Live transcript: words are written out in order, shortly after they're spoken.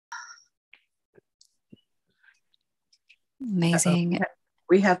Amazing.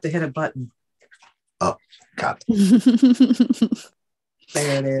 We have to hit a button. Oh, got it.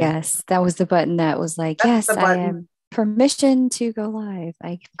 There it is. Yes, that was the button that was like, That's yes, I am permission to go live.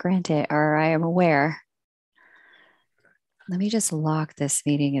 I grant it, or I am aware. Let me just lock this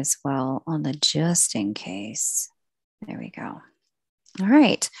meeting as well on the just in case. There we go. All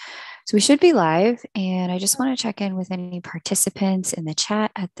right. So we should be live, and I just want to check in with any participants in the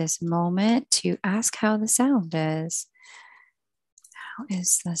chat at this moment to ask how the sound is. How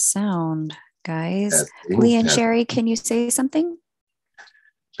is the sound, guys? Lee and Sherry, can you say something?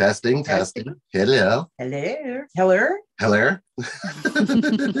 Testing. Hello.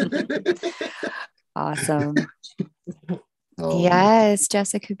 Awesome. Yes,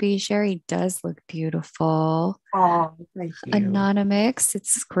 Jessica B. Sherry does look beautiful. Oh, thank you. Anonymous,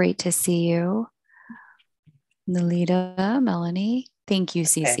 it's great to see you. Nalita, Melanie, thank you,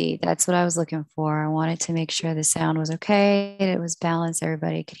 Cece. That's what I was looking for. I wanted to make sure the sound was okay, it was balanced,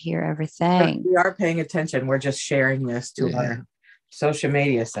 everybody could hear everything. We are paying attention. We're just sharing this to our social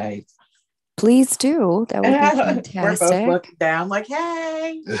media sites. Please do. That would be fantastic. We're both looking down like,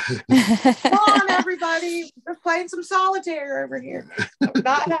 hey, come on, everybody. We're playing some solitaire over here.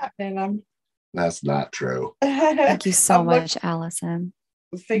 Not happening. That's not true. Thank you so much, Allison.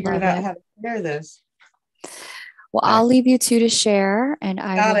 Figuring out how to share this. Well, I'll leave you two to share, and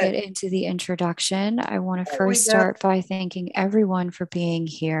I will get into the introduction. I want to first start by thanking everyone for being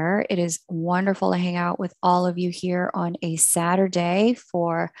here. It is wonderful to hang out with all of you here on a Saturday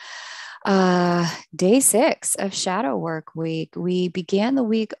for day 6 of Shadow Work Week. We began the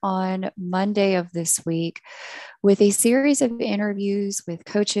week on Monday of this week with a series of interviews with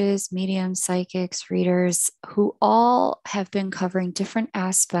coaches, mediums, psychics, readers, who all have been covering different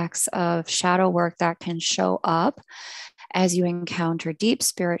aspects of shadow work that can show up as you encounter deep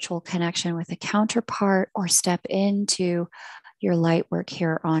spiritual connection with a counterpart or step into your light work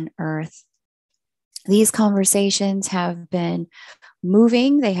here on Earth. These conversations have been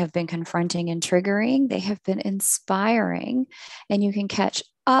moving, they have been confronting and triggering, they have been inspiring, and you can catch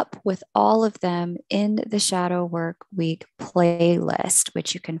up with all of them in the Shadow Work Week playlist,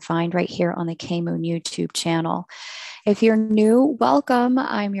 which you can find right here on the K-Moon YouTube channel. If you're new, welcome.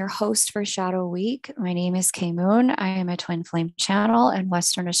 I'm your host for Shadow Week. My name is K-Moon. I am a twin flame channel and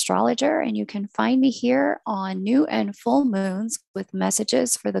Western astrologer, and you can find me here on new and full moons with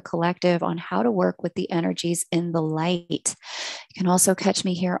messages for the collective on how to work with the energies in the light. You can also catch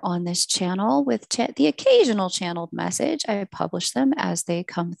me here on this channel with the occasional channeled message. I publish them as they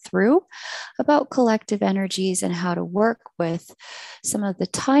come through about collective energies and how to work with some of the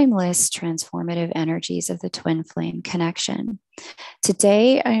timeless transformative energies of the twin flame connection.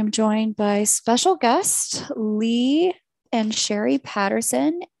 Today, I am joined by special guest Lee and Sherry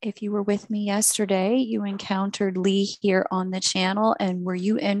Patterson. If you were with me yesterday, you encountered Lee here on the channel, and were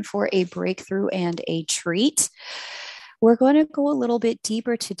you in for a breakthrough and a treat? We're going to go a little bit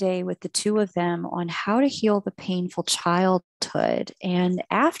deeper today with the two of them on how to heal the painful childhood. And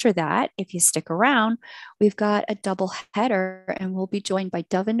after that, if you stick around, we've got a double header, and we'll be joined by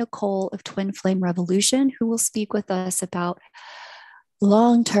Dove and Nicole of Twin Flame Revolution, who will speak with us about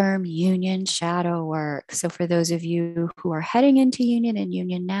long-term union shadow work. So for those of you who are heading into union and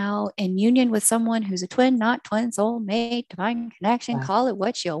union now, in union with someone who's a twin, not twin, soulmate, divine connection, call it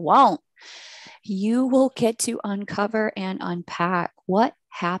what you want, you will get to uncover and unpack what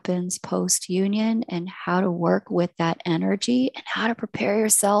happens post-union and how to work with that energy and how to prepare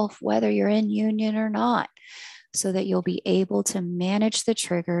yourself, whether you're in union or not, so that you'll be able to manage the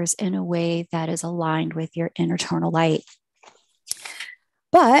triggers in a way that is aligned with your internal light.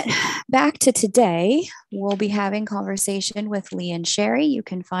 But back to today, we'll be having conversation with Lee and Sherry. You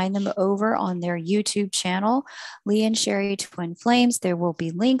can find them over on their YouTube channel, Lee and Sherry Twin Flames. There will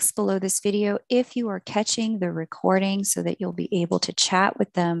be links below this video if you are catching the recording so that you'll be able to chat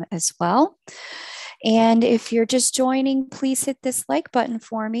with them as well. And if you're just joining, please hit this like button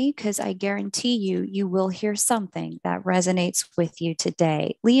for me, because I guarantee you will hear something that resonates with you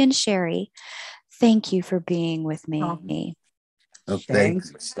today. Lee and Sherry, thank you for being with me. Oh,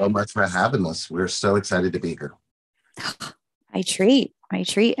 thanks so much for having us. We're so excited to be here. My treat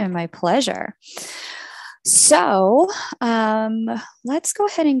and my pleasure. So let's go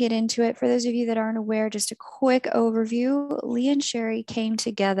ahead and get into it. For those of you that aren't aware, just a quick overview. Lee and Sherry came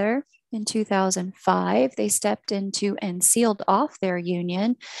together in 2005. They stepped into and sealed off their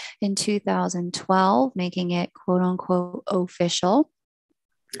union in 2012, making it quote unquote official.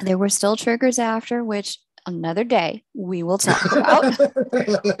 There were still triggers after, which another day we will talk about.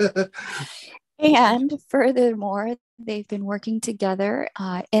 And furthermore, they've been working together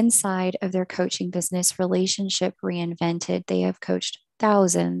inside of their coaching business, Relationship Reinvented. They have coached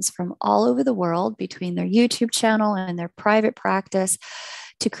thousands from all over the world between their YouTube channel and their private practice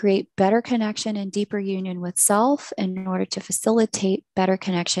to create better connection and deeper union with self in order to facilitate better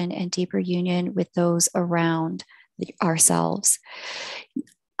connection and deeper union with those around ourselves.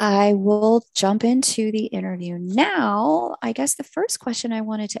 I will jump into the interview now. I guess the first question I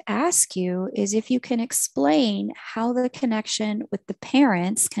wanted to ask you is if you can explain how the connection with the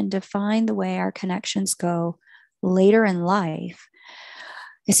parents can define the way our connections go later in life,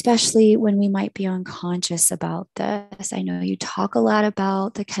 especially when we might be unconscious about this. I know you talk a lot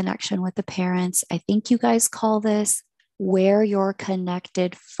about the connection with the parents. I think you guys call this where you're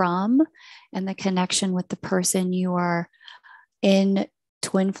connected from, and the connection with the person you are in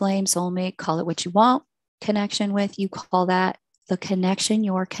twin flame, soulmate, call it what you want, connection with, you call that the connection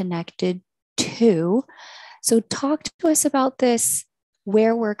you're connected to. So talk to us about this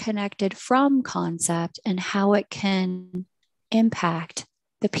where we're connected from concept and how it can impact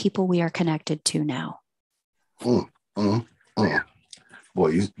the people we are connected to now. Mm, mm, mm. Boy,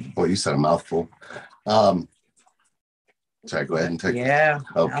 you said a mouthful. Sorry, go ahead and take. Yeah.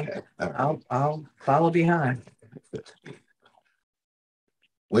 Okay. I'll follow behind.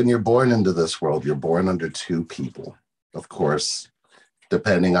 When you're born into this world, you're born under two people. Of course,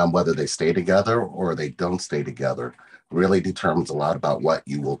 depending on whether they stay together or they don't stay together, really determines a lot about what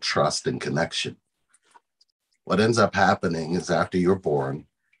you will trust in connection. What ends up happening is after you're born,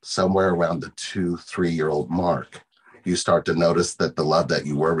 somewhere around the 2-3-year-old mark, you start to notice that the love that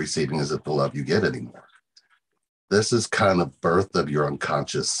you were receiving isn't the love you get anymore. This is kind of birth of your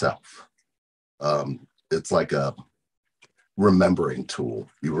unconscious self. It's like a remembering tool.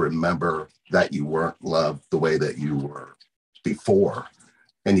 You remember that you weren't loved the way that you were before,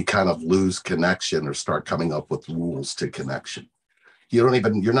 and you kind of lose connection or start coming up with rules to connection. You're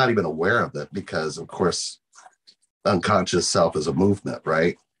not even aware of it because, of course, unconscious self is a movement,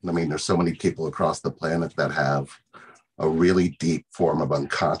 right? I mean, there's so many people across the planet that have a really deep form of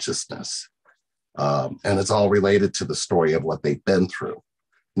unconsciousness. And it's all related to the story of what they've been through.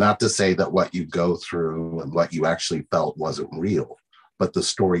 Not to say that what you go through and what you actually felt wasn't real, but the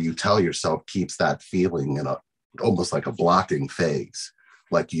story you tell yourself keeps that feeling in almost like a blocking phase.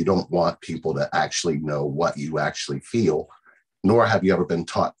 Like you don't want people to actually know what you actually feel, nor have you ever been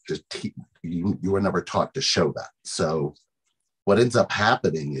taught you were never taught to show that. So what ends up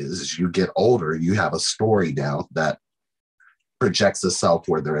happening is as you get older, you have a story now that projects a self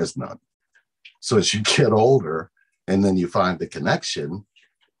where there is none. So as you get older and then you find the connection,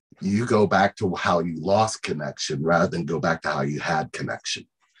 you go back to how you lost connection rather than go back to how you had connection.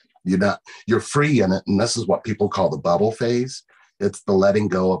 You're free in it. And this is what people call the bubble phase. It's the letting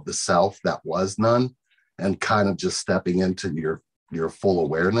go of the self that was none and kind of just stepping into your full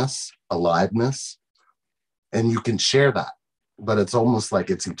awareness, aliveness. And you can share that, but it's almost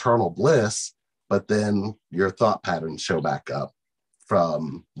like it's eternal bliss. But then your thought patterns show back up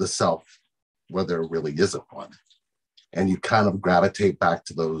from the self where there really isn't one. And you kind of gravitate back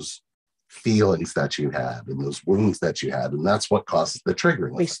to those feelings that you had and those wounds that you had. And that's what causes the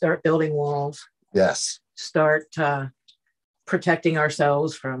triggering. We start building walls. Yes. Start protecting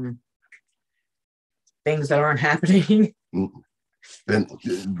ourselves from things that aren't happening. Then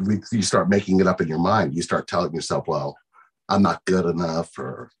you start making it up in your mind. You start telling yourself, well, I'm not good enough,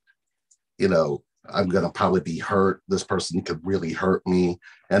 or, I'm going to probably be hurt. This person could really hurt me.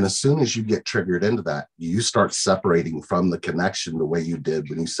 And as soon as you get triggered into that, you start separating from the connection the way you did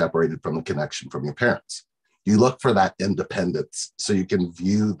when you separated from the connection from your parents. You look for that independence so you can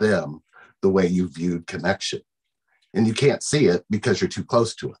view them the way you viewed connection. And you can't see it because you're too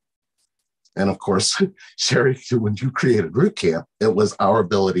close to it. And of course, Sherry, when you created Root Camp, it was our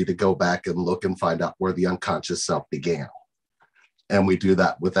ability to go back and look and find out where the unconscious self began. And we do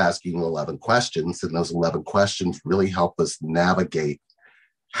that with asking 11 questions. And those 11 questions really help us navigate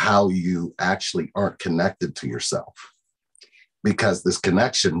how you actually aren't connected to yourself. Because this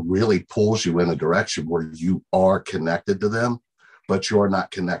connection really pulls you in a direction where you are connected to them, but you're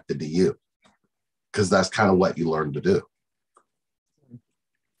not connected to you. Because that's kind of what you learn to do.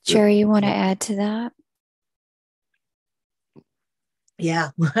 Sherry, you want to add to that? Yeah.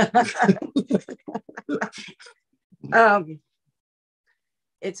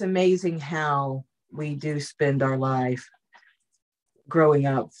 It's amazing how we do spend our life growing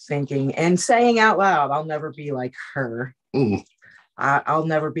up thinking and saying out loud, I'll never be like her. I'll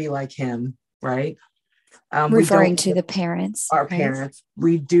never be like him, right? Referring to the parents. Our parents.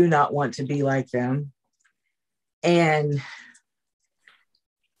 We do not want to be like them. And,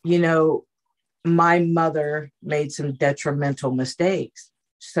 my mother made some detrimental mistakes,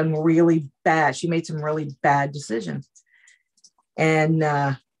 she made some really bad decisions. And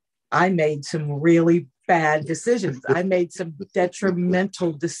I made some really bad decisions. I made some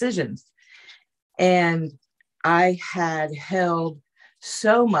detrimental decisions. And I had held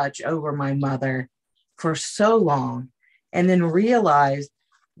so much over my mother for so long, and then realized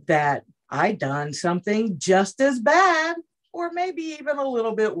that I'd done something just as bad, or maybe even a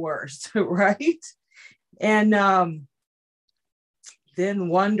little bit worse, right? And then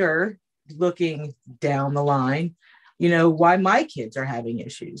wonder, looking down the line, why my kids are having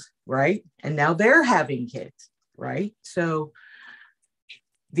issues, right? And now they're having kids, right? So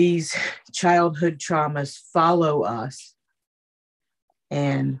these childhood traumas follow us,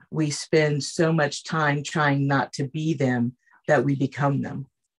 and we spend so much time trying not to be them that we become them.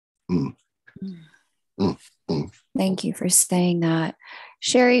 Mm. Mm. Mm. Thank you for saying that.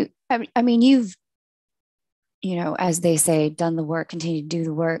 Sherry, I mean, you've, as they say, done the work, continue to do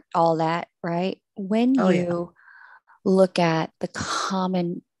the work, all that, right? When you look at the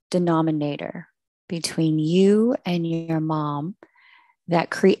common denominator between you and your mom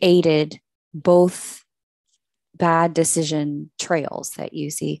that created both bad decision trails that you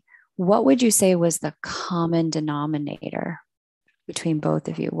see, what would you say was the common denominator between both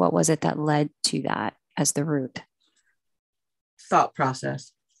of you? What was it that led to that as the root? Thought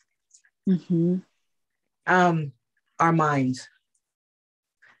process. Mm-hmm. Our minds.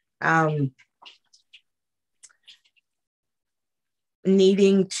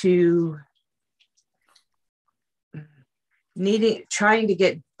 Trying to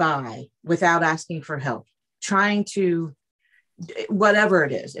get by without asking for help, trying to, whatever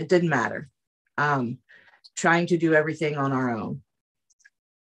it is, it didn't matter. Trying to do everything on our own.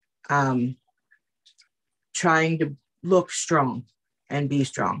 Trying to look strong and be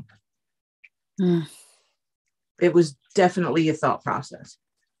strong. Mm. It was definitely a thought process.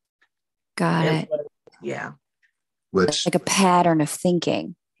 Got it. Yeah. Which, like a pattern of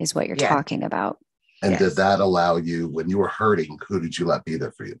thinking is what you're talking about. And did that allow you, when you were hurting, who did you let be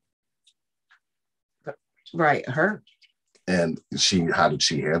there for you? Right, her. And how did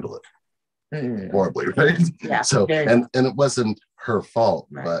she handle it? Horribly, right? Yeah. So, and it wasn't her fault,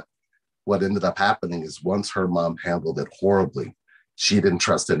 but what ended up happening is once her mom handled it horribly, she didn't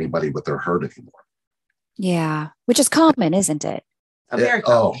trust anybody with her hurt anymore. Yeah, which is common, isn't it? Very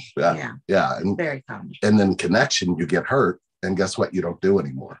common. Yeah. And, very common. And then connection, you get hurt, and guess what? You don't do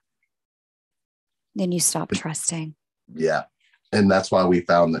anymore. Then you stop trusting. Yeah. And that's why we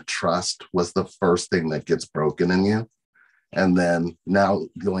found that trust was the first thing that gets broken in you. And then now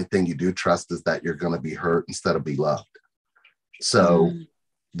the only thing you do trust is that you're going to be hurt instead of be loved. So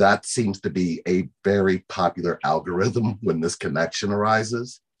that seems to be a very popular algorithm when this connection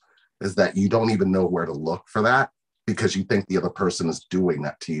arises, is that you don't even know where to look for that because you think the other person is doing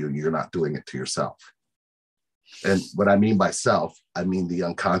that to you and you're not doing it to yourself. And what I mean by self, I mean the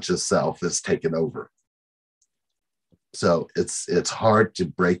unconscious self is taken over. So it's hard to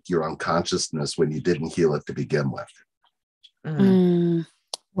break your unconsciousness when you didn't heal it to begin with.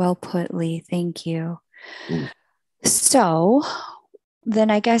 Well put, Lee. Thank you. So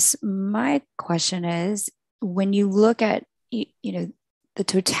then I guess my question is, when you look at, the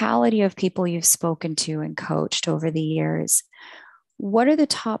totality of people you've spoken to and coached over the years, what are the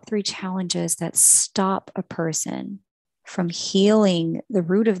top 3 challenges that stop a person from healing the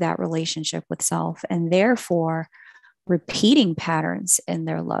root of that relationship with self and therefore repeating patterns in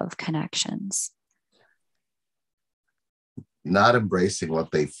their love connections? Not embracing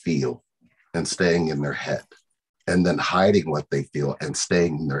what they feel and staying in their head, and then hiding what they feel and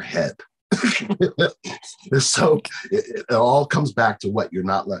staying in their head. So it all comes back to what you're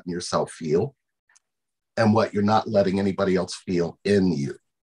not letting yourself feel and what you're not letting anybody else feel in you.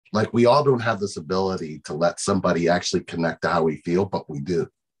 Like, we all don't have this ability to let somebody actually connect to how we feel, but we do.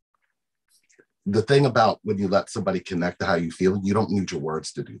 The thing about when you let somebody connect to how you feel, you don't need your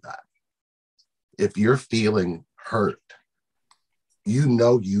words to do that. If you're feeling hurt, you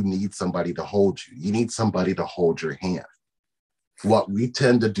need somebody to hold you. You need somebody to hold your hand. What we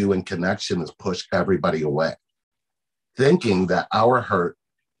tend to do in connection is push everybody away, thinking that our hurt,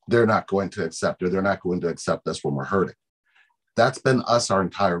 they're not going to accept, or they're not going to accept us when we're hurting. That's been us our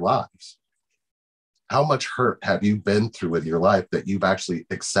entire lives. How much hurt have you been through in your life that you've actually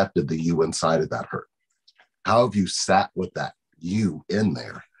accepted the you inside of that hurt? How have you sat with that you in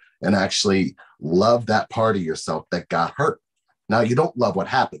there and actually loved that part of yourself that got hurt? Now, you don't love what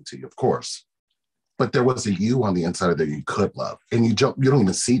happened to you, of course, but there was a you on the inside that you could love. And you don't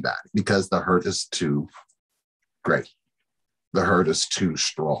even see that because the hurt is too great. The hurt is too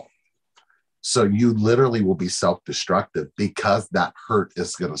strong. So you literally will be self-destructive because that hurt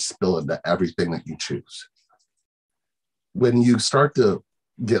is going to spill into everything that you choose. When you start to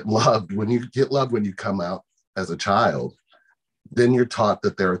get loved, when you come out as a child, then you're taught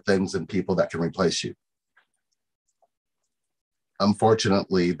that there are things and people that can replace you.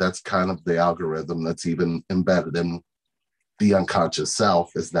 Unfortunately, that's kind of the algorithm that's even embedded in the unconscious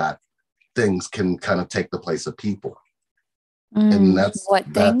self, is that things can kind of take the place of people. And that's what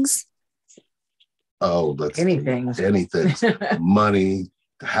things? Oh, that's anything. Money,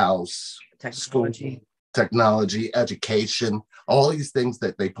 house, technology, education, all these things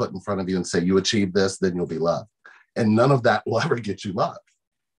that they put in front of you and say, you achieve this, then you'll be loved. And none of that will ever get you love.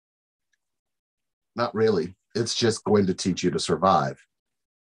 Not really. It's just going to teach you to survive.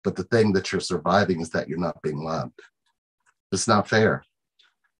 But the thing that you're surviving is that you're not being loved. It's not fair.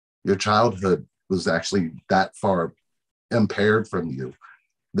 Your childhood was actually that far impaired from you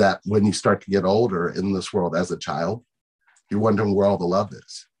that when you start to get older in this world as a child, you're wondering where all the love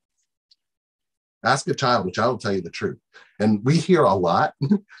is. Ask a child will tell you the truth. And we hear a lot,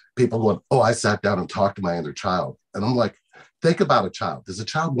 people going, oh, I sat down and talked to my inner child. And I'm like, think about a child. Does a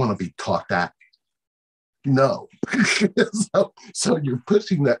child want to be talked at? No. so you're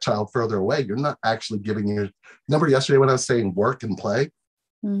pushing that child further away. You're not actually giving your, remember yesterday when I was saying work and play?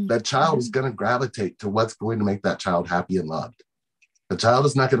 That child is going to gravitate to what's going to make that child happy and loved. The child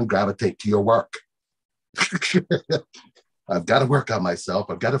is not going to gravitate to your work. I've got to work on myself.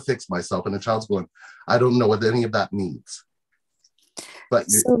 I've got to fix myself. And the child's going, I don't know what any of that means. But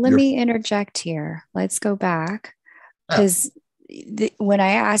so let me interject here. Let's go back. Because when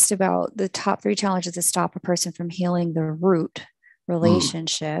I asked about the top 3 challenges that stop a person from healing the root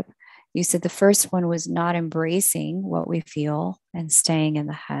relationship, you said the first one was not embracing what we feel and staying in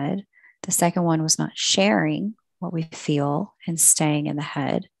the head. The second one was not sharing what we feel and staying in the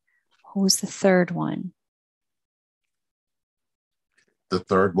head. What was the third one? The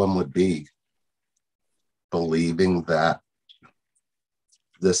third one would be believing that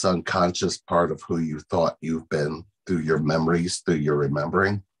this unconscious part of who you thought you've been through your memories, through your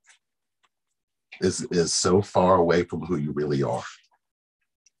remembering, is so far away from who you really are.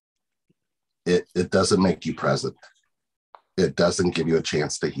 It doesn't make you present. It doesn't give you a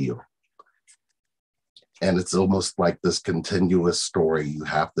chance to heal. And it's almost like this continuous story you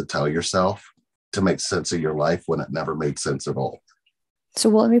have to tell yourself to make sense of your life when it never made sense at all. So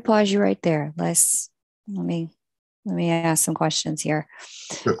let me pause you right there. Let me ask some questions here.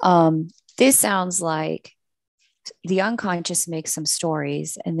 Sure. This sounds like the unconscious makes some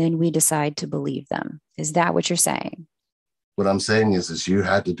stories and then we decide to believe them. Is that what you're saying? What I'm saying is you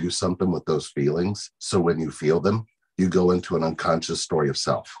had to do something with those feelings. So when you feel them, you go into an unconscious story of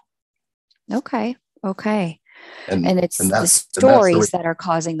self. Okay. And it's the stories that are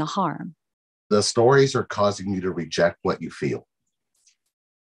causing the harm. The stories are causing you to reject what you feel.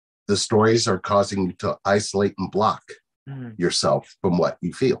 The stories are causing you to isolate and block yourself from what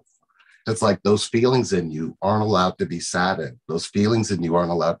you feel. It's like those feelings in you aren't allowed to be sat in. Those feelings in you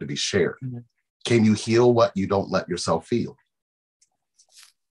aren't allowed to be shared. Can you heal what you don't let yourself feel?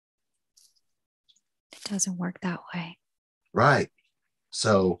 It doesn't work that way. Right.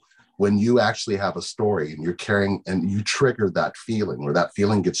 So when you actually have a story and you're carrying and you trigger that feeling, or that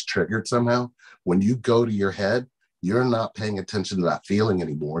feeling gets triggered somehow, when you go to your head, you're not paying attention to that feeling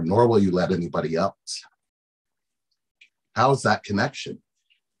anymore, nor will you let anybody else. How's that connection?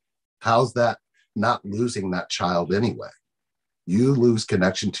 How's that not losing that child anyway? You lose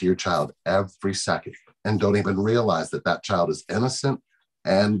connection to your child every second and don't even realize that that child is innocent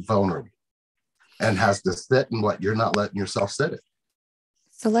and vulnerable and has to sit in what you're not letting yourself sit in.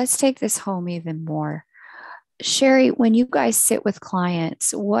 So let's take this home even more. Sherry, when you guys sit with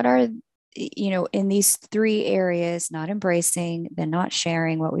clients, what are, in these 3 areas, not embracing, then not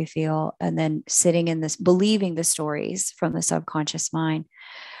sharing what we feel, and then sitting in this, believing the stories from the subconscious mind,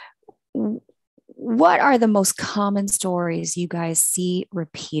 what are the most common stories you guys see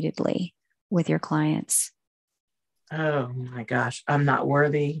repeatedly with your clients? Oh my gosh, I'm not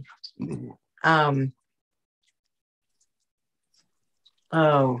worthy. I'm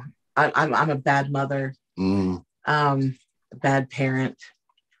a bad mother. A bad parent.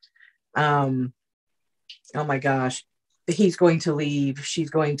 Oh my gosh, he's going to leave. She's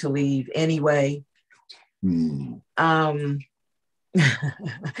going to leave anyway. There's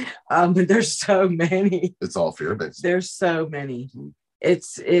so many. It's all fear-based. There's so many.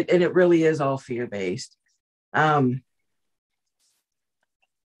 It really is all fear-based. The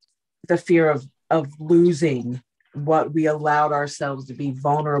fear of losing what we allowed ourselves to be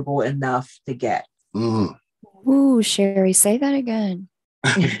vulnerable enough to get. Ooh, Sherry, say that again.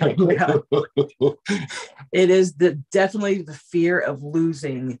 Yeah. It is definitely the fear of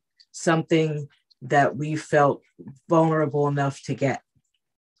losing something that we felt vulnerable enough to get.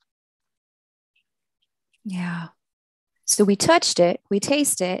 Yeah. So we touched it, we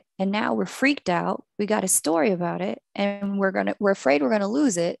tasted it, and now we're freaked out. We got a story about it, and we're afraid we're gonna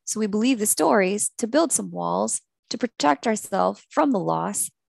lose it. So we believe the stories to build some walls to protect ourselves from the loss,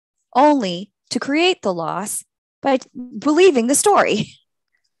 only to create the loss by believing the story.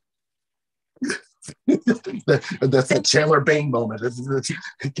 That's a Chandler Bing moment.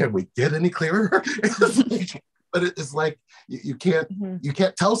 Can we get any clearer? But it's like you can't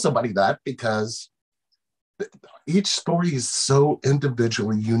tell somebody that, because each story is so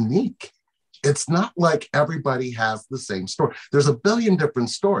individually unique. It's not like everybody has the same story. There's a billion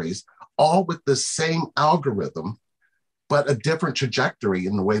different stories, all with the same algorithm, but a different trajectory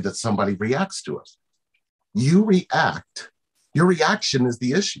in the way that somebody reacts to it. Your reaction is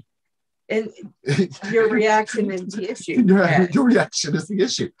the issue. And your reaction is the issue. Your reaction is the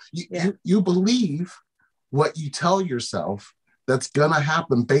issue. You believe what you tell yourself that's going to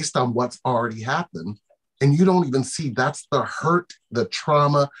happen based on what's already happened. And you don't even see that's the hurt, the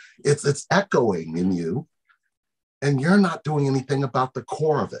trauma. It's echoing in you. And you're not doing anything about the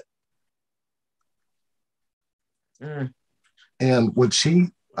core of it. And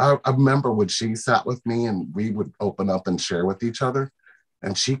I remember when she sat with me and we would open up and share with each other.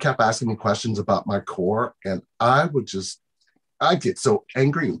 And she kept asking me questions about my core. And I get so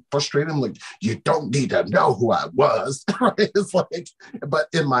angry and frustrated. I'm like, you don't need to know who I was. Right? It's like, but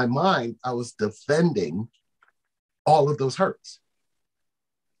in my mind, I was defending all of those hurts.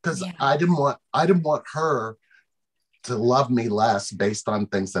 Because I didn't want her to love me less based on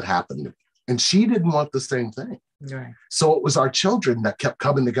things that happened to me. And she didn't want the same thing. Right. So it was our children that kept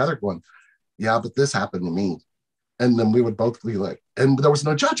coming together going, yeah, but this happened to me. And then we would both be like, and there was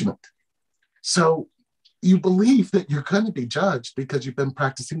no judgment. So you believe that you're going to be judged because you've been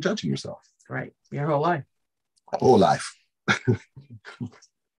practicing judging yourself. Right. Your whole life. Whole life.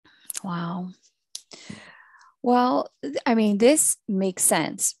 Wow. Well, I mean, this makes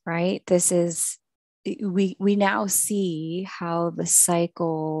sense, right? This is, we now see how the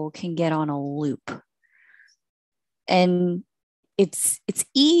cycle can get on a loop. And it's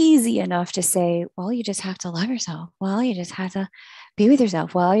easy enough to say, well, you just have to love yourself. Well, you just have to be with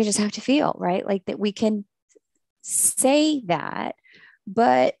yourself. Well, you just have to feel, right? Like that we can say that.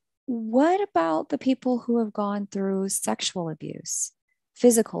 But what about the people who have gone through sexual abuse,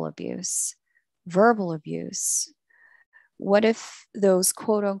 physical abuse, verbal abuse? What if those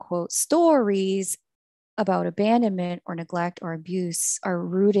quote unquote stories about abandonment or neglect or abuse are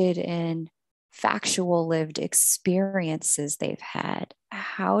rooted in factual lived experiences they've had?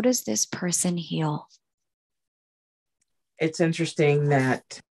 How does this person heal? It's interesting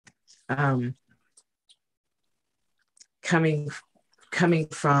that coming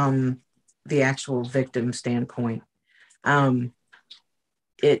from the actual victim standpoint,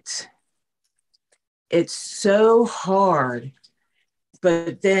 it's so hard,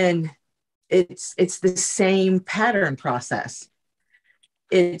 but then it's the same pattern process.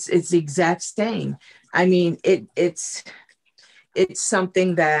 It's the exact same. I mean, it's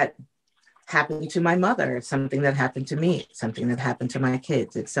something that happened to my mother. It's something that happened to me. It's something that happened to my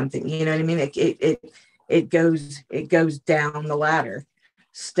kids. It's something, you know what I mean? It goes down the ladder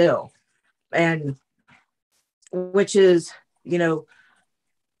still. And which is, you know,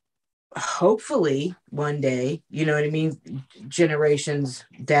 hopefully one day, you know what I mean, generations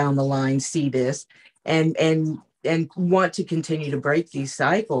down the line see this and want to continue to break these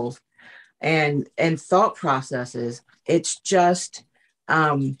cycles and thought processes. It's just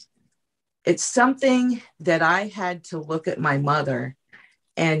it's something that I had to look at my mother,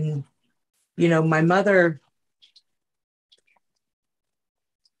 and you know, my mother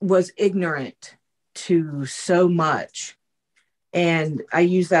was ignorant to so much. And I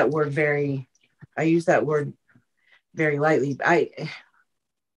use that word very lightly.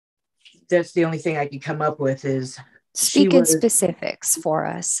 That's the only thing I could come up with is speak in specifics for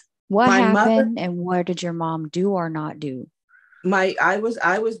us. What happened and what did your mom do or not do? I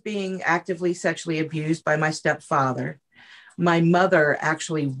was being actively sexually abused by my stepfather. My mother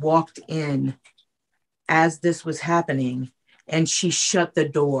actually walked in as this was happening, and she shut the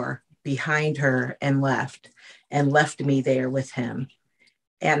door behind her and left me there with him.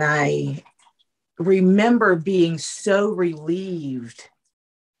 And I remember being so relieved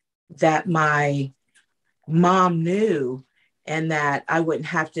that my mom knew and that I wouldn't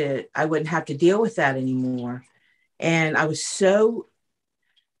have to deal with that anymore. And I was so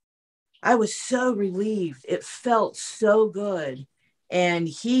relieved. It felt so good. And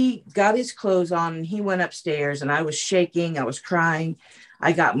he got his clothes on and he went upstairs, and I was shaking. I was crying.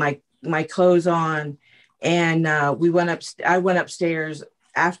 I got my clothes on, and I went upstairs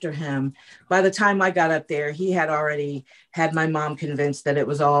after him. By the time I got up there, he had already had my mom convinced that it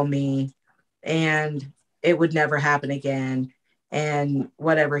was all me and it would never happen again. And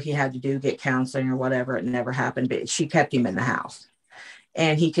whatever he had to do, get counseling or whatever, it never happened. But she kept him in the house,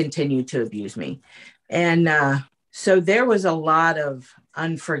 and he continued to abuse me. And so there was a lot of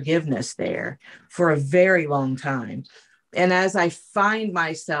unforgiveness there for a very long time. And as I found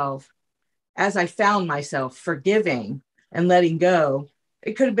myself forgiving and letting go,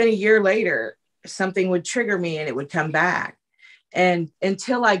 it could have been a year later, something would trigger me and it would come back. And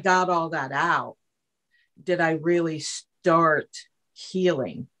until I got all that out, did I really start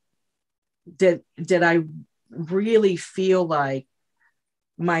healing? Did I really feel like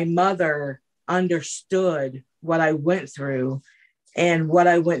my mother understood what I went through and what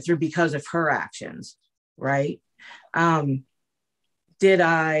I went through because of her actions, right? Did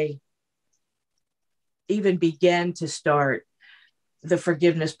I even begin to start the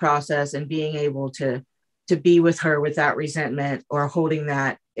forgiveness process and being able to be with her without resentment or holding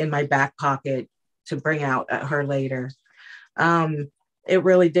that in my back pocket to bring out at her later? It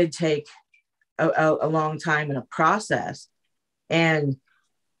really did take a long time and a process. And,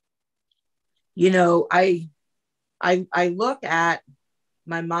 you know, I look at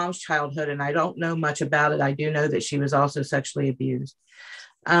my mom's childhood, and I don't know much about it. I do know that she was also sexually abused.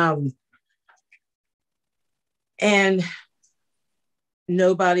 And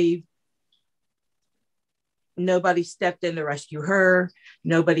nobody stepped in to rescue her.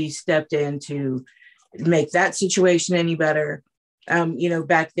 Nobody stepped in to make that situation any better. You know,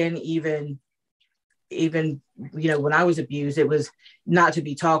 back then, even, you know, when I was abused, it was not to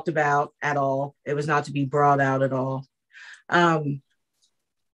be talked about at all. It was not to be brought out at all. And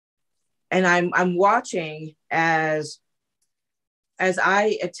I'm watching as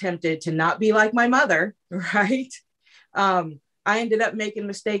I attempted to not be like my mother, right? I ended up making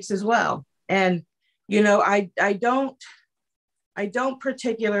mistakes as well. And, you know, I don't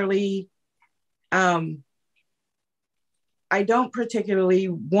particularly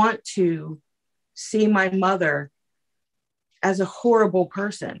want to see my mother as a horrible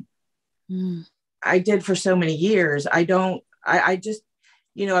person. I did for so many years. I just,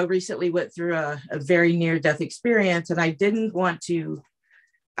 you know, I recently went through a very near-death experience, and I didn't want to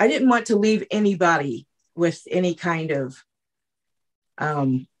leave anybody with any kind of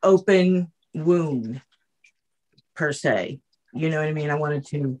open wound per se. You know what I mean? I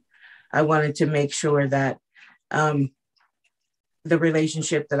wanted to make sure that the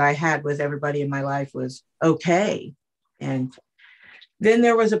relationship that I had with everybody in my life was okay. And then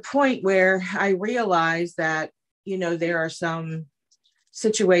there was a point where I realized that, you know, there are some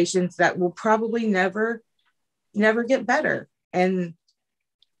situations that will probably never get better. And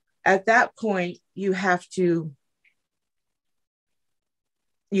at that point, you have to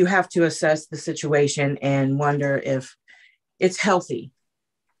assess the situation and wonder if it's healthy.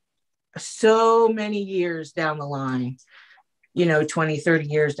 So many years down the line, you know, 20, 30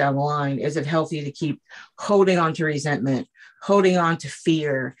 years down the line, is it healthy to keep holding on to resentment, holding on to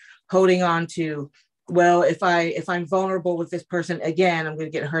fear, holding on to, well, if I'm vulnerable with this person again, I'm going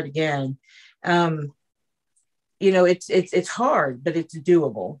to get hurt again. You know, it's hard, but it's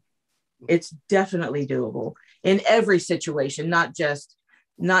doable. It's definitely doable in every situation, not just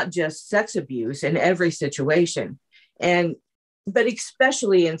sex abuse, in every situation. But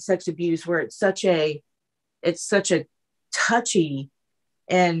especially in sex abuse, where it's such a touchy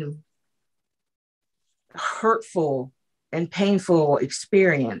and hurtful and painful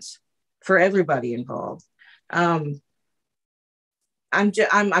experience for everybody involved. I'm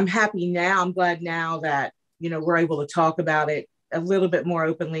happy now. I'm glad now that, you know, we're able to talk about it a little bit more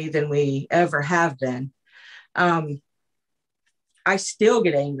openly than we ever have been. I still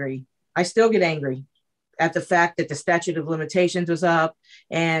get angry. At the fact that the statute of limitations was up,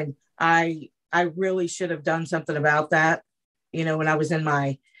 and I really should have done something about that. You know, when I was in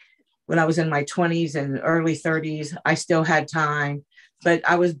my 20s and early 30s, I still had time, but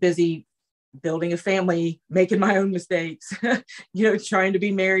I was busy building a family, making my own mistakes, you know, trying to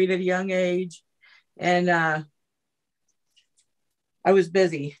be married at a young age. And I was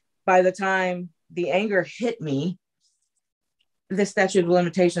busy. By the time the anger hit me, the statute of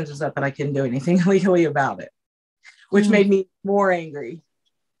limitations was up and I couldn't do anything legally about it, which made me more angry.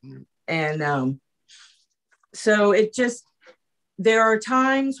 And so there are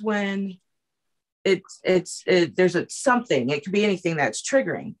times when there's something, it could be anything that's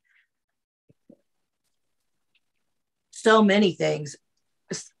triggering. so many things.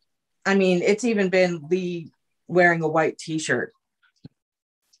 I mean, it's even been Lee wearing a white t-shirt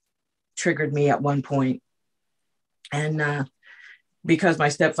triggered me at one point. And because my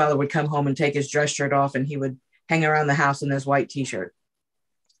stepfather would come home and take his dress shirt off and he would hang around the house in his white t-shirt.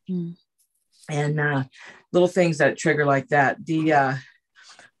 And little things that trigger like that.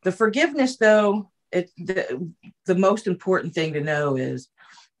 The forgiveness, though, the most important thing to know is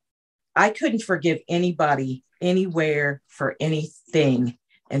I couldn't forgive anybody, anywhere, for anything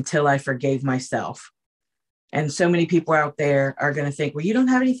until I forgave myself. And so many people out there are going to think, well, you don't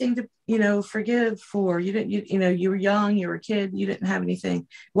have anything to, forgive for. You didn't, you were young, you were a kid, you didn't have anything. It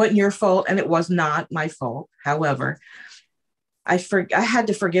wasn't your fault. And it was not my fault. However, I had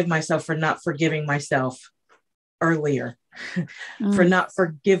to forgive myself for not forgiving myself earlier, for not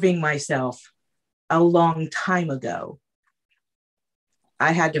forgiving myself a long time ago.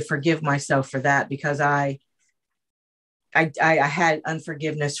 I had to forgive myself for that because I had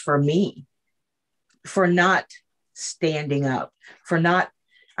unforgiveness for me, for not standing up, for not,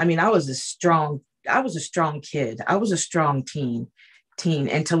 I was a strong kid. I was a strong teen.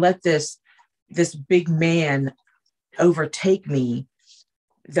 And to let this big man overtake me,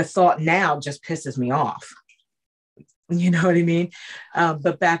 the thought now just pisses me off. You know what I mean?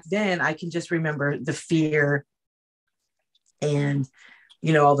 But back then I can just remember the fear and,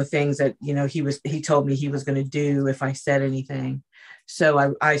 all the things that, he told me he was going to do if I said anything.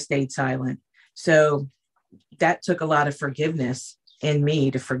 So I stayed silent. So that took a lot of forgiveness in me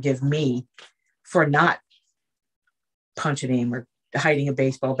to forgive me for not punching him or hiding a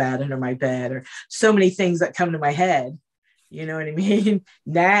baseball bat under my bed or so many things that come to my head. You know what I mean?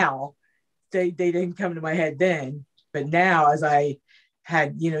 Now they didn't come to my head then, but now as I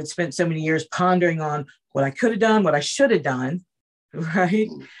had, spent so many years pondering on what I could have done, what I should have done, right?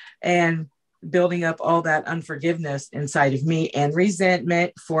 And building up all that unforgiveness inside of me and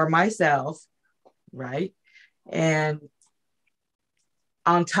resentment for myself, right? And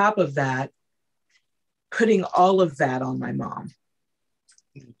on top of that, putting all of that on my mom,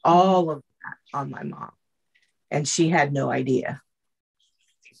 all of that on my mom. And she had no idea.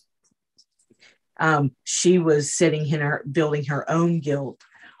 She was sitting in building her own guilt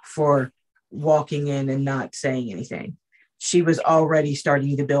for walking in and not saying anything. She was already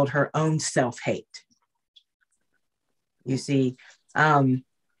starting to build her own self-hate. You see, and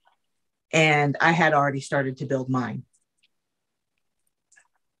I had already started to build mine.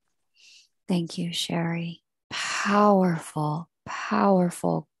 Thank you, Sherry. Powerful,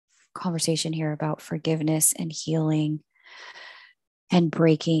 powerful conversation here about forgiveness and healing and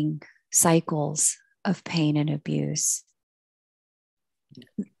breaking cycles of pain and abuse.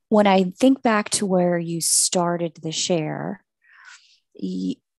 When I think back to where you started the share,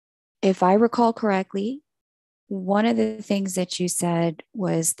 if I recall correctly, one of the things that you said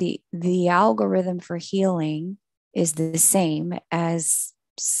was the algorithm for healing is the same as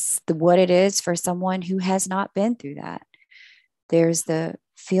what it is for someone who has not been through that. There's the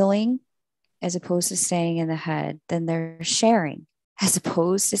feeling as opposed to staying in the head. Then there's sharing as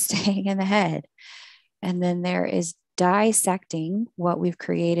opposed to staying in the head. And then there is dissecting what we've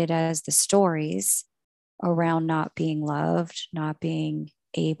created as the stories around not being loved, not being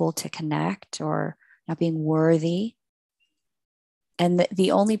able to connect, or not being worthy. And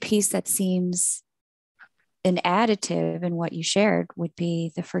the only piece that seems an additive in what you shared would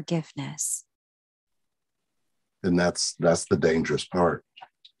be the forgiveness. And that's the dangerous part.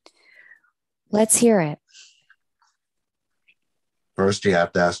 Let's hear it. First, you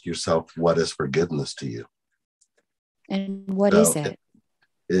have to ask yourself, what is forgiveness to you? And what is it?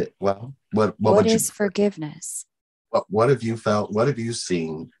 What is forgiveness? What have you felt? What have you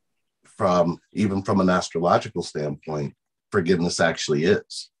seen even from an astrological standpoint, forgiveness actually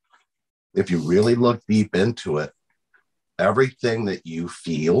is? If you really look deep into it, everything that you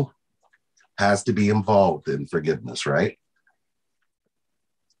feel has to be involved in forgiveness, right?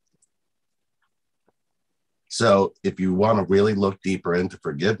 So if you want to really look deeper into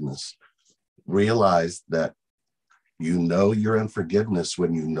forgiveness, realize that you're in forgiveness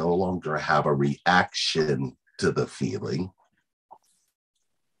when you no longer have a reaction to the feeling,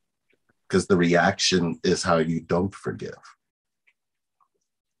 because the reaction is how you don't forgive.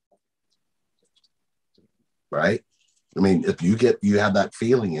 Right? I mean, if you have that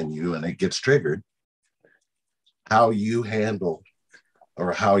feeling in you and it gets triggered, how you handle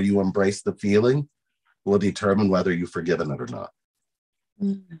or how you embrace the feeling will determine whether you've forgiven it or not.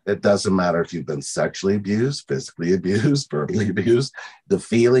 Mm-hmm. It doesn't matter if you've been sexually abused, physically abused, verbally abused. The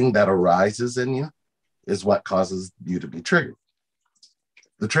feeling that arises in you is what causes you to be triggered.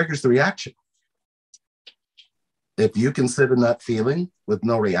 The trigger's the reaction. If you can sit in that feeling with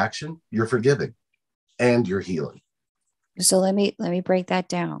no reaction, you're forgiving and you're healing. So let me break that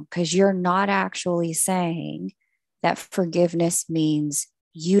down, because you're not actually saying that forgiveness means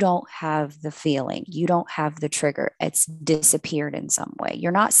you don't have the feeling, you don't have the trigger, it's disappeared in some way.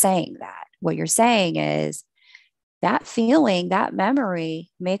 You're not saying that. What you're saying is that feeling, that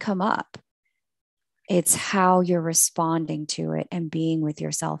memory may come up. It's how you're responding to it and being with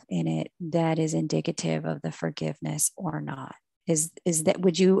yourself in it that is indicative of the forgiveness or not. Is that,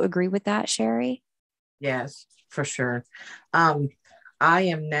 would you agree with that, Sherry? Yes, for sure. I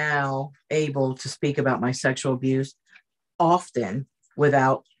am now able to speak about my sexual abuse often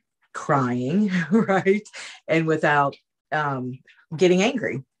without crying, right? And without getting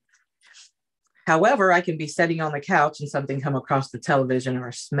angry. However, I can be sitting on the couch and something come across the television or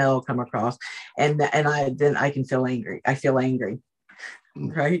a smell come across, and I can feel angry. I feel angry,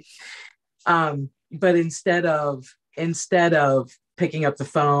 right? But instead of picking up the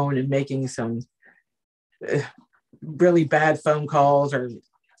phone and making some really bad phone calls or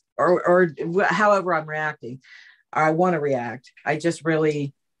however I'm reacting, I want to react. I just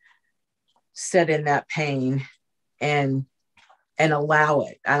really sit in that pain and allow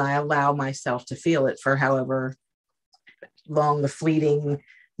it. And I allow myself to feel it for however long the fleeting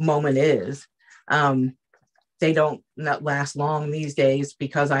moment is. They don't not last long these days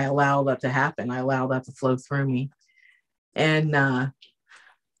because I allow that to happen. I allow that to flow through me and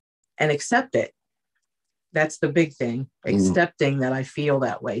accept it. That's the big thing. Accepting that I feel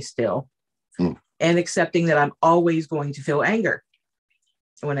that way still and accepting that I'm always going to feel anger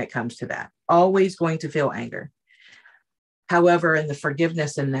when it comes to that. Always going to feel anger. However, in the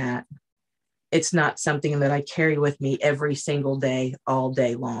forgiveness in that, it's not something that I carry with me every single day, all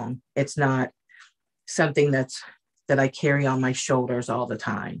day long. It's not something that I carry on my shoulders all the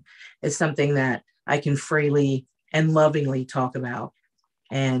time. It's something that I can freely and lovingly talk about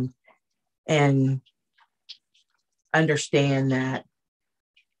and understand that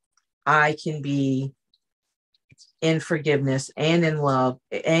I can be in forgiveness and in love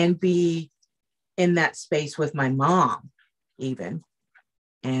and be in that space with my mom even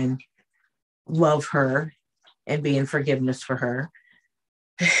and love her and be in forgiveness for her.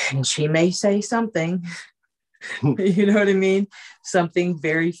 And she may say something, you know what I mean? Something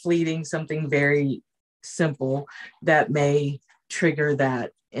very fleeting, something very simple that may trigger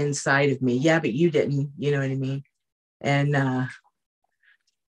that inside of me. Yeah, but you didn't, you know what I mean? And,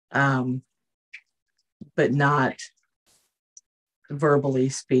 but not verbally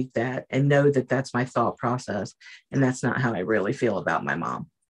speak that and know that that's my thought process. And that's not how I really feel about my mom.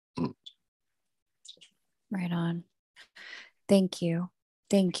 Right on. Thank you.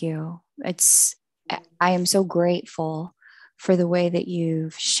 Thank you. I am so grateful for the way that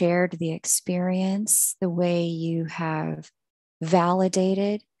you've shared the experience, the way you have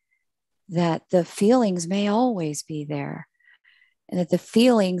validated that the feelings may always be there and that the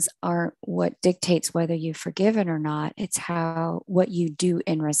feelings aren't what dictates whether you've forgiven or not. It's what you do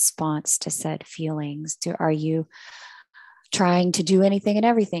in response to said feelings. Are you trying to do anything and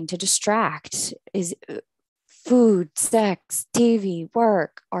everything to distract? Is food, sex, TV,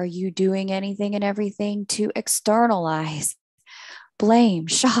 work? Are you doing anything and everything to externalize, blame,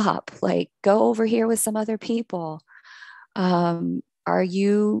 shop, like go over here with some other people? Are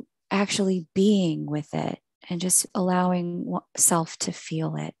you actually being with it and just allowing self to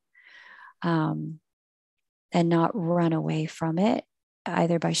feel it and not run away from it,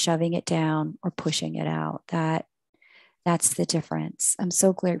 either by shoving it down or pushing it out? That's the difference. I'm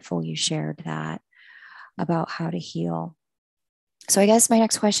so grateful you shared that about how to heal. So I guess my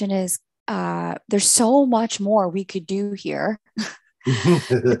next question is, there's so much more we could do here.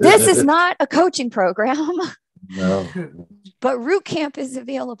 This is not a coaching program. No. But Root Camp is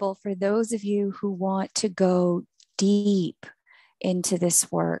available for those of you who want to go deep into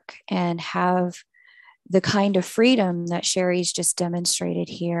this work and have the kind of freedom that Sherry's just demonstrated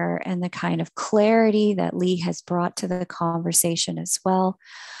here and the kind of clarity that Lee has brought to the conversation as well.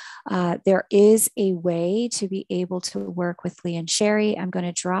 There is a way to be able to work with Lee and Sherry. I'm going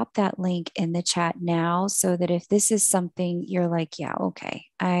to drop that link in the chat now so that if this is something you're like, yeah, okay,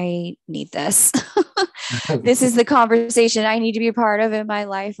 I need this. This is the conversation I need to be a part of in my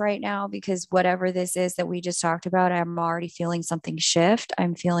life right now, because whatever this is that we just talked about, I'm already feeling something shift.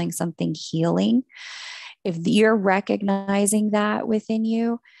 I'm feeling something healing. If you're recognizing that within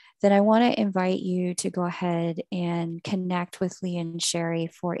you, then I want to invite you to go ahead and connect with Lee and Sherry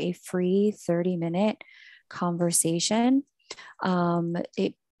for a free 30-minute conversation.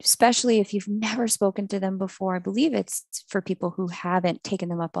 especially if you've never spoken to them before. I believe it's for people who haven't taken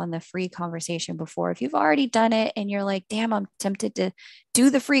them up on the free conversation before. If you've already done it and you're like, damn, I'm tempted to do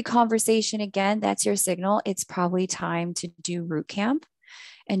the free conversation again, that's your signal. It's probably time to do root camp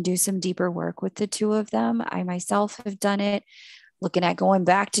and do some deeper work with the two of them. I myself have done it, looking at going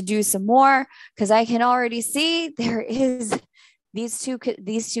back to do some more, because I can already see there is these two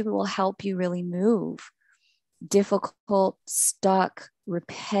will help you really move difficult, stuck,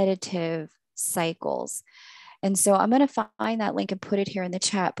 repetitive cycles. And so I'm going to find that link and put it here in the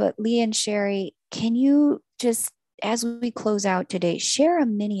chat. But Lee and Sherry, can you just, as we close out today, share a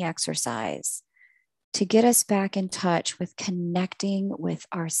mini exercise to get us back in touch with connecting with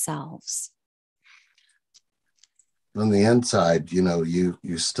ourselves? On the inside, you know, you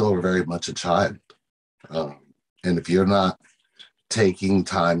still are very much a child. And if you're not taking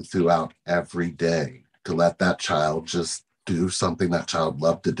time throughout every day to let that child just do something that child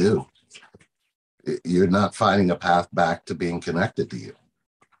loved to do, you're not finding a path back to being connected to you.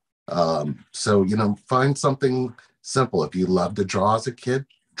 So, you know, find something simple. If you loved to draw as a kid,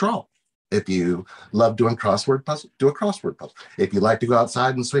 draw. If you love doing crossword puzzle, do a crossword puzzle. If you like to go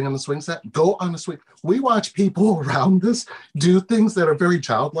outside and swing on the swing set, go on a swing. We watch people around us do things that are very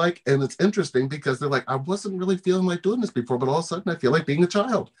childlike, and it's interesting because they're like, I wasn't really feeling like doing this before, but all of a sudden I feel like being a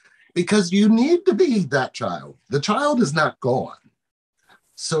child, because you need to be that child. The child is not gone.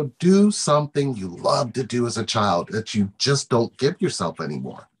 So do something you love to do as a child that you just don't give yourself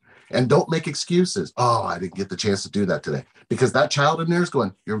anymore. And don't make excuses. Oh, I didn't get the chance to do that today. Because that child in there is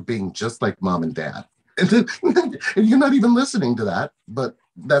going, you're being just like mom and dad. And you're not even listening to that, but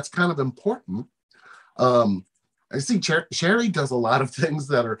that's kind of important. I see Sherry does a lot of things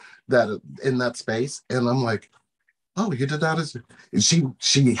that are in that space. And I'm like, oh, you did that as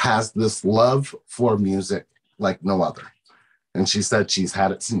she has this love for music like no other. And she said she's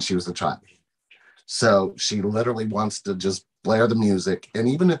had it since she was a child. So she literally wants to just blare the music. And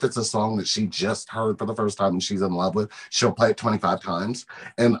even if it's a song that she just heard for the first time and she's in love with, she'll play it 25 times.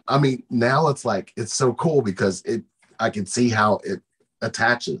 And I mean, now it's like, it's so cool because I can see how it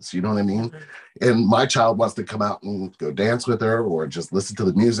attaches, you know what I mean? And my child wants to come out and go dance with her or just listen to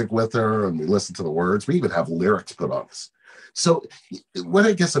the music with her. And we listen to the words. We even have lyrics put on us. So what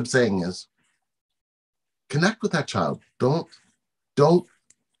I guess I'm saying is connect with that child. Don't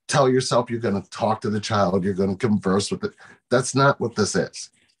tell yourself you're going to talk to the child, you're going to converse with it. That's not what this is.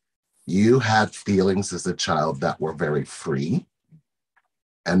 You had feelings as a child that were very free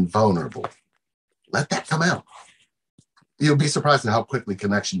and vulnerable. Let that come out. You'll be surprised at how quickly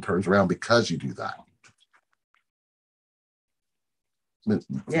connection turns around because you do that.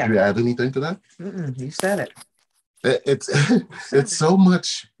 Yeah. Did you add anything to that? You said it. It's so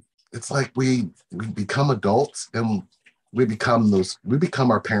much. It's like we become adults and we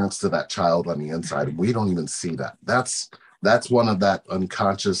become our parents to that child on the inside. And we don't even see that. That's one of that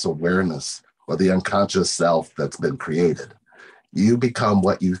unconscious awareness or the unconscious self that's been created. You become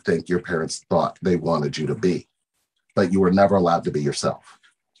what you think your parents thought they wanted you to be, but you were never allowed to be yourself.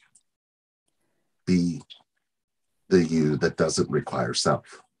 Be the you that doesn't require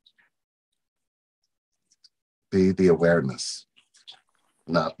self. Be the awareness,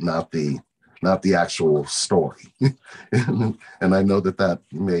 not the actual story. And I know that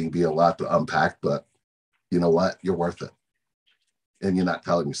may be a lot to unpack, but you know what? You're worth it. And you're not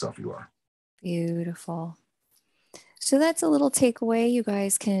telling yourself you are. Beautiful. So that's a little takeaway you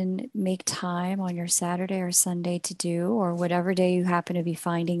guys can make time on your Saturday or Sunday to do, or whatever day you happen to be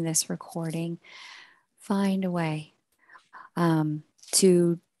finding this recording. Find a way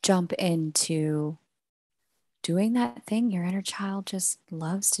to jump into doing that thing your inner child just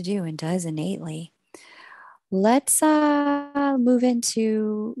loves to do and does innately. Let's move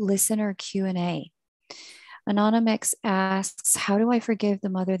into listener Q&A. Anonymous asks, how do I forgive the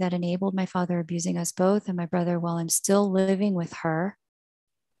mother that enabled my father abusing us both and my brother while I'm still living with her,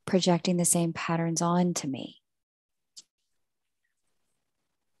 projecting the same patterns onto me?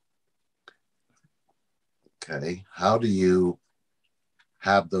 Okay. How do you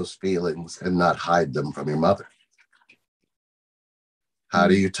have those feelings and not hide them from your mother? How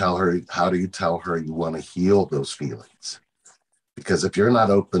do you tell her you want to heal those feelings? Because if you're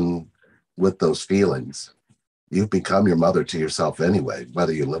not open with those feelings, you've become your mother to yourself anyway,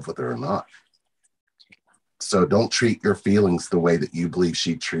 whether you live with her or not. So don't treat your feelings the way that you believe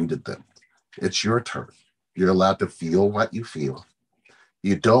she treated them. It's your turn. You're allowed to feel what you feel.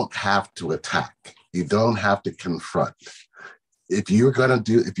 You don't have to attack. You don't have to confront. If you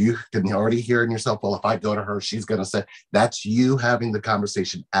can already hear in yourself, well, if I go to her, she's going to say, that's you having the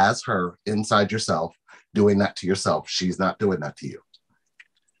conversation as her inside yourself, doing that to yourself. She's not doing that to you.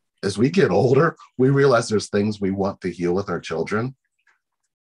 as we get older, we realize there's things we want to heal with our children,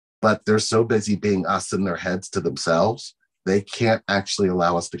 but they're so busy being us in their heads to themselves, they can't actually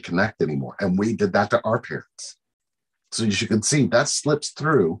allow us to connect anymore. And we did that to our parents. So as you can see, that slips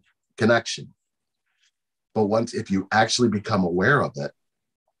through connection. But once, if you actually become aware of it,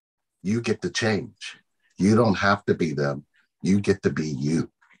 you get to change. You don't have to be them. You get to be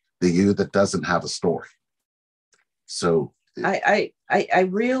you, the you that doesn't have a story. So I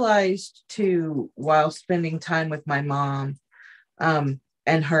realized too, while spending time with my mom,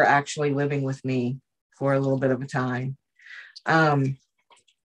 and her actually living with me for a little bit of a time, I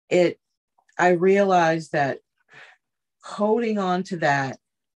realized that holding on to that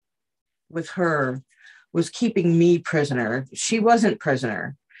with her was keeping me prisoner. She wasn't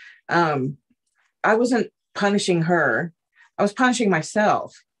prisoner. I wasn't punishing her. I was punishing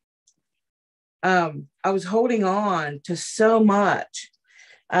myself. I was holding on to so much.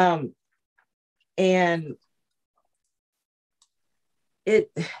 And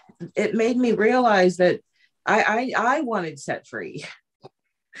it made me realize that I wanted set free.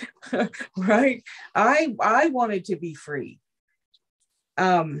 Right? I wanted to be free.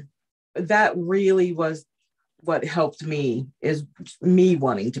 That really was what helped me, is me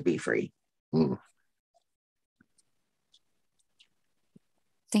wanting to be free. Mm.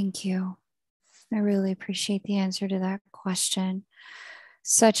 Thank you. I really appreciate the answer to that question.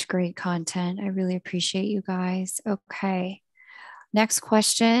 Such great content. I really appreciate you guys. Okay. Next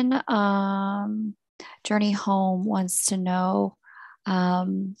question. Journey Home wants to know,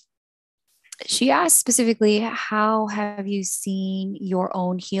 she asked specifically, how have you seen your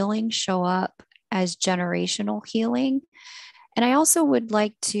own healing show up as generational healing? And I also would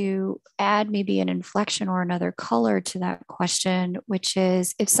like to add maybe an inflection or another color to that question, which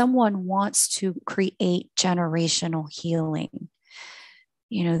is, if someone wants to create generational healing,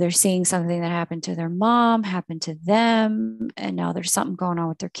 you know, they're seeing something that happened to their mom, happened to them, and now there's something going on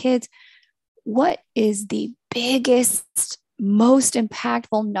with their kids. What is the biggest, most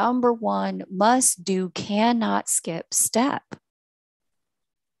impactful, number one must do, cannot skip step?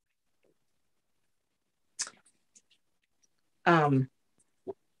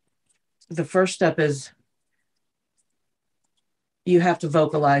 The first step is you have to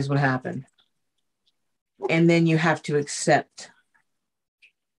vocalize what happened. And then you have to accept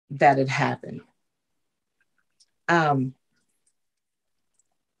that it happened.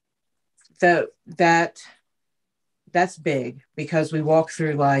 That's big, because we walk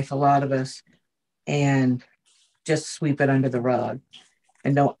through life, a lot of us, and just sweep it under the rug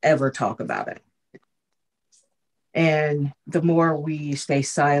and don't ever talk about it. And the more we stay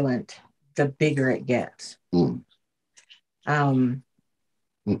silent, the bigger it gets. Mm. I'm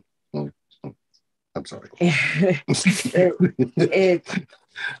sorry.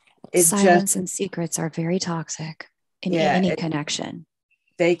 Silence and secrets are very toxic in any connection.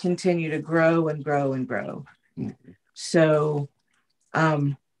 They continue to grow and grow and grow. Mm-hmm. So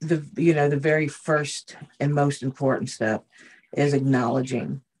the very first and most important step is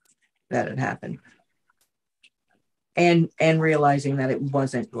acknowledging that it happened. And realizing that it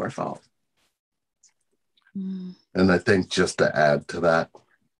wasn't your fault. And I think, just to add to that,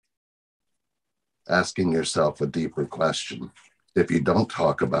 asking yourself a deeper question. If you don't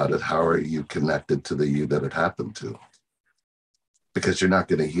talk about it, how are you connected to the you that it happened to? Because you're not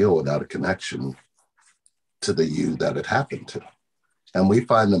going to heal without a connection to the you that it happened to. And we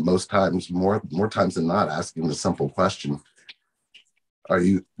find that most times, more times than not, asking the simple question,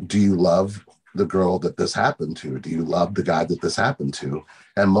 do you love the girl that this happened to? Do you love the guy that this happened to?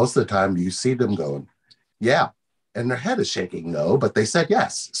 And most of the time you see them going, yeah. And their head is shaking no, but they said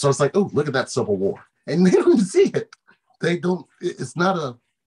yes. So it's like, oh, look at that Civil War. And they don't see it. They don't, it's not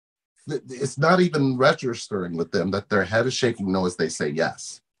even registering with them that their head is shaking no as they say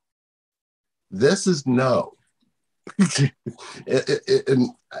yes. This is no.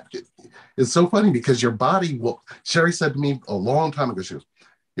 It's so funny, because your body will, Sherry said to me a long time ago, she goes,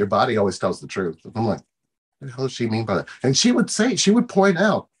 your body always tells the truth. I'm like, what the hell does she mean by that? And she would point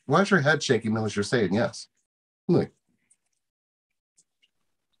out, why is your head shaking as you're saying yes? I'm like,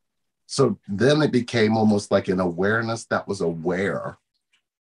 so then it became almost like an awareness that was aware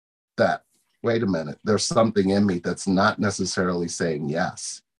that, wait a minute, there's something in me that's not necessarily saying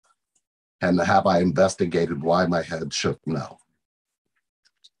yes. And have I investigated why my head shook no?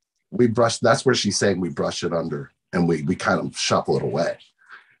 That's where she's saying we brush it under and we kind of shuffle it away.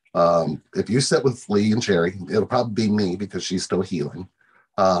 If you sit with Lee and Sherry, it'll probably be me because she's still healing.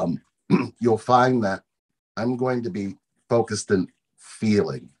 You'll find that I'm going to be focused in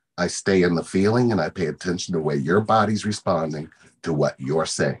feeling. I stay in the feeling and I pay attention to the way your body's responding to what you're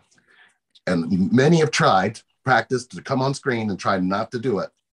saying. And many have practiced to come on screen and try not to do it,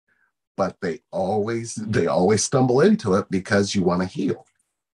 but they always stumble into it because you want to heal.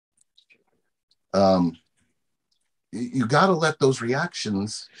 You got to let those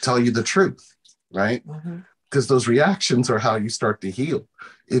reactions tell you the truth, right? Because those reactions are how you start to heal.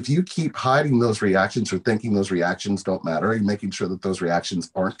 If you keep hiding those reactions or thinking those reactions don't matter, and making sure that those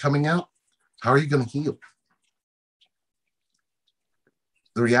reactions aren't coming out, how are you going to heal?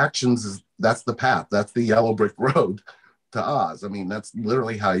 The reactions that's the path. That's the yellow brick road to Oz. I mean, that's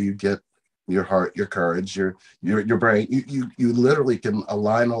literally how you get your heart, your courage, your brain. You literally can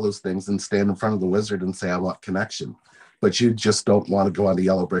align all those things and stand in front of the wizard and say, I want connection. But you just don't want to go on the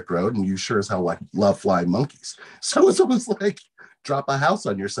yellow brick road, and you sure as hell love flying monkeys. So it's almost like drop a house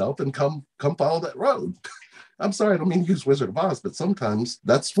on yourself and come follow that road. I'm sorry, I don't mean to use Wizard of Oz, but sometimes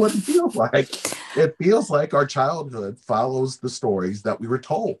that's what it feels like. It feels like our childhood follows the stories that we were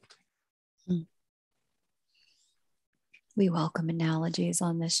told. We welcome analogies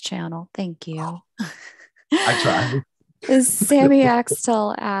on this channel. Thank you. I try. Sammy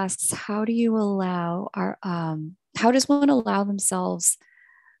Axtell asks, how do you allow how does one allow themselves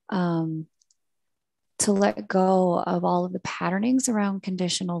to let go of all of the patternings around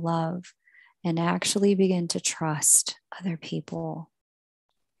conditional love and actually begin to trust other people?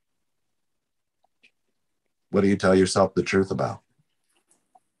 What do you tell yourself the truth about?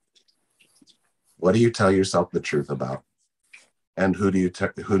 What do you tell yourself the truth about? And who do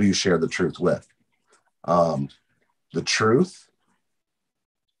you share the truth with? The truth.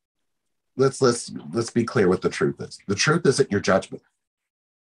 Let's be clear what the truth is. The truth isn't your judgment.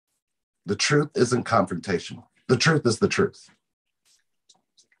 The truth isn't confrontational. The truth is the truth.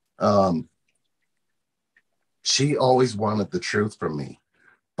 She always wanted the truth from me,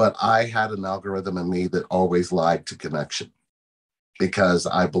 but I had an algorithm in me that always lied to connection because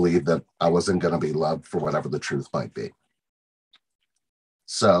I believed that I wasn't going to be loved for whatever the truth might be.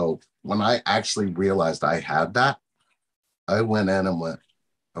 So when I actually realized I had that, I went in and went,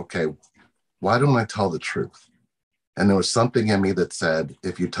 okay, why don't I tell the truth? And there was something in me that said,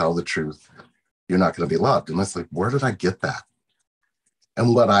 if you tell the truth, you're not going to be loved. And it's like, where did I get that?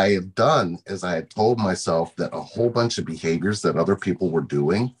 And what I had done is I had told myself that a whole bunch of behaviors that other people were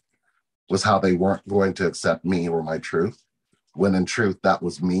doing was how they weren't going to accept me or my truth, when in truth, that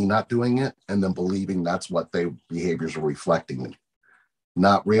was me not doing it, and then believing that's what their behaviors were reflecting me.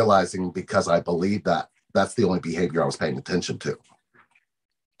 Not realizing because I believed that that's the only behavior I was paying attention to.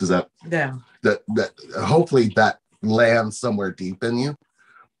 Does that? Yeah. That hopefully that lands somewhere deep in you,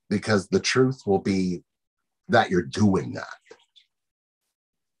 because the truth will be that you're doing that.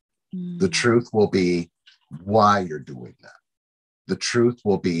 The truth will be why you're doing that. The truth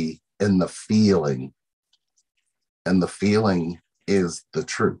will be in the feeling, and the feeling is the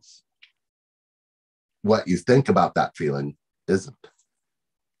truth. What you think about that feeling isn't.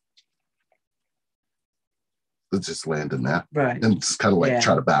 Let's just land in that. Right. And just kind of like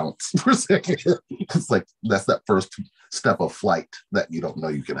try to balance for a second. It's like that's that first step of flight that you don't know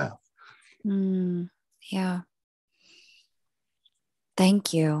you can have. Yeah.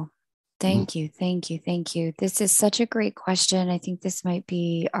 Thank you. Thank you. This is such a great question. I think this might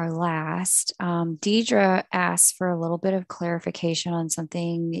be our last. Deidre asked for a little bit of clarification on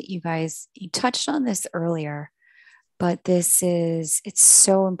something that you touched on this earlier, but it's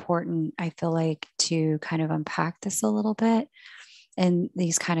so important, I feel like, to kind of unpack this a little bit and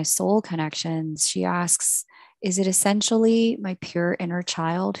these kind of soul connections. She asks, is it essentially my pure inner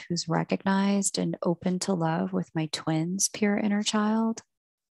child who's recognized and open to love with my twin's pure inner child?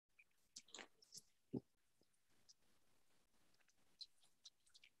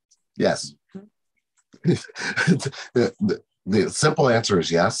 Yes. The simple answer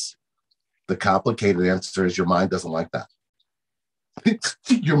is yes. The complicated answer is your mind doesn't like that.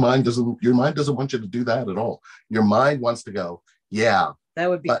 Your mind doesn't want you to do that at all. Your mind wants to go, yeah. That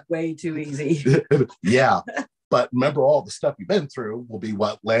would be way too easy. Yeah. But remember, all the stuff you've been through will be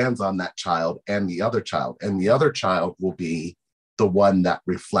what lands on that child and the other child. And the other child will be the one that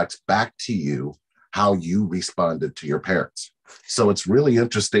reflects back to you how you responded to your parents. So it's really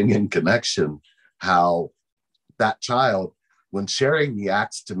interesting in connection how that child, when Sherry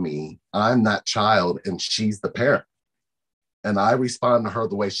reacts to me, I'm that child and she's the parent. And I respond to her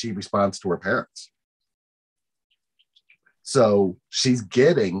the way she responds to her parents. So she's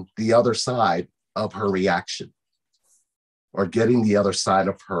getting the other side of her reaction, or getting the other side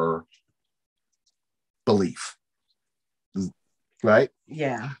of her belief. Right?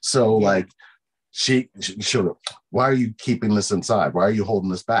 Yeah. So like she'll, why are you keeping this inside? Why are you holding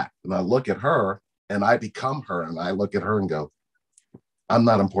this back? And I look at her and I become her, and I look at her and go, I'm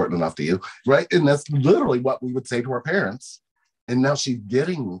not important enough to you, right? And that's literally what we would say to our parents. And now she's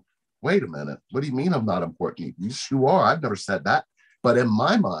getting, wait a minute, what do you mean I'm not important? Yes, you are. I've never said that. But in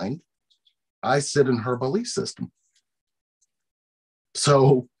my mind, I sit in her belief system.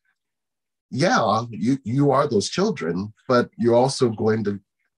 So yeah, you are those children, but you're also going to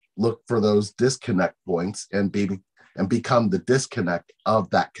look for those disconnect points and become the disconnect of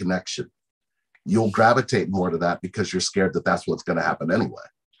that connection. You'll gravitate more to that because you're scared that that's what's going to happen anyway.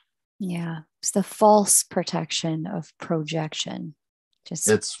 Yeah, it's the false protection of projection.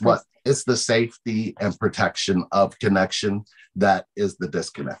 It's the safety and protection of connection that is the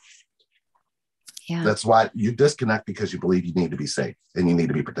disconnect. Yeah. That's why you disconnect, because you believe you need to be safe and you need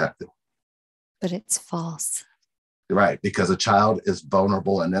to be protected. But it's false. Right, because a child is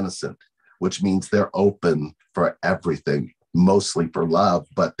vulnerable and innocent, which means they're open for everything, mostly for love,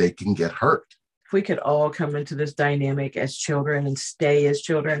 but they can get hurt. If we could all come into this dynamic as children and stay as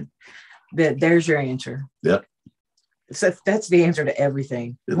children, there's your answer. Yep. So that's the answer to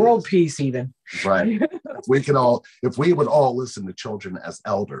everything. World peace, even. Right. If we would all listen to children as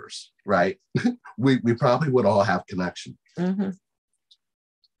elders, right? we probably would all have connection. Mm-hmm.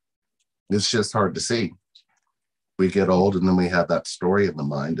 It's just hard to see. We get old and then we have that story in the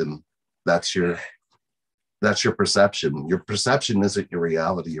mind, and that's your perception. Your perception isn't your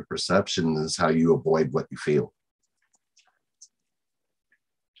reality. Your perception is how you avoid what you feel.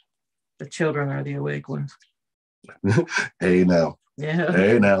 The children are the awake ones. Hey now. Yeah.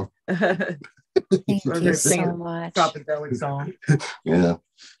 Hey now. Thank you so much. Tropic song. Yeah.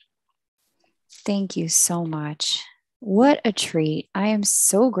 Thank you so much. What a treat. I am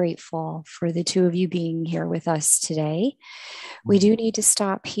so grateful for the two of you being here with us today. We do need to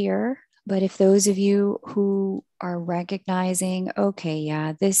stop here, but if those of you who are recognizing, okay,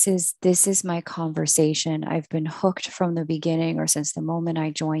 yeah, this is my conversation. I've been hooked from the beginning or since the moment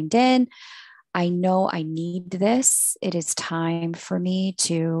I joined in. I know I need this. It is time for me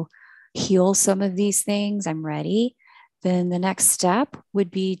to heal some of these things. I'm ready. Then the next step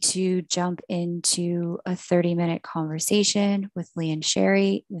would be to jump into a 30-minute conversation with Lee and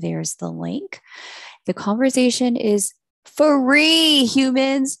Sherry. There's the link. The conversation is free,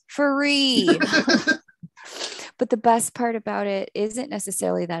 humans, free. But the best part about it isn't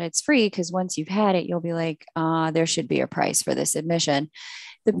necessarily that it's free, because once you've had it, you'll be like, there should be a price for this admission.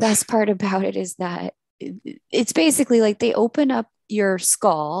 The best part about it is that it's basically like they open up your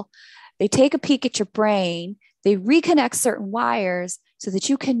skull, they take a peek at your brain, they reconnect certain wires so that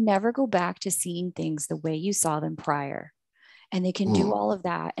you can never go back to seeing things the way you saw them prior. And they can do all of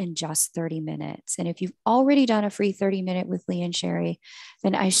that in just 30 minutes. And if you've already done a free 30-minute with Lee and Sherry,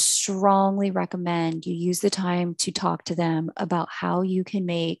 then I strongly recommend you use the time to talk to them about how you can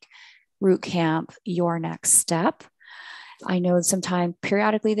make Root Camp your next step. I know sometimes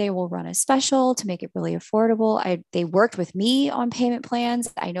periodically they will run a special to make it really affordable. They worked with me on payment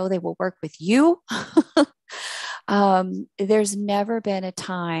plans. I know they will work with you. There's never been a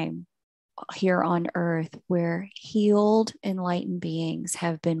time here on earth where healed, enlightened beings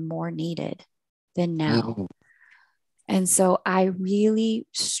have been more needed than now. Mm-hmm. And so I really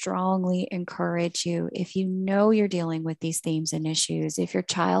strongly encourage you, if you know you're dealing with these themes and issues, if your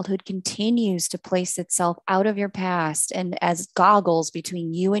childhood continues to place itself out of your past and as goggles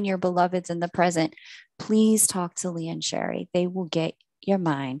between you and your beloveds in the present, please talk to Lee and Sherry. They will get your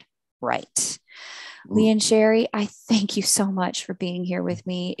mind right. Lee and Sherry, I thank you so much for being here with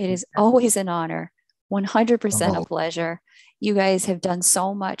me. It is always an honor, 100% a pleasure. You guys have done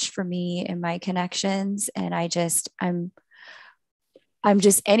so much for me and my connections. And I'm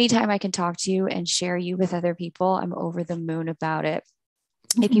just, anytime I can talk to you and share you with other people, I'm over the moon about it.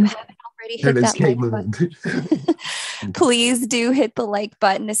 If you haven't already hit that like button, please do hit the like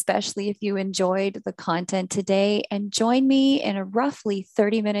button, especially if you enjoyed the content today. And join me in a roughly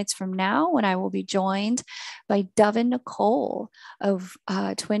 30 minutes from now when I will be joined by Dove and Nicole of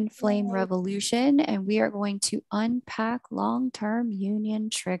Twin Flame Revolution. And we are going to unpack long-term union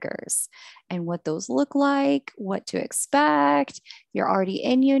triggers and what those look like, what to expect. You're already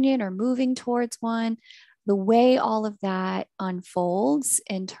in union or moving towards one. The way all of that unfolds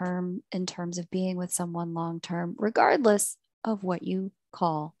in terms of being with someone long-term, regardless of what you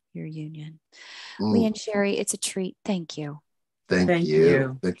call your union. Lee and Sherry, it's a treat. Thank you. Thank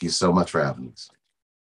you. Thank you so much for having us.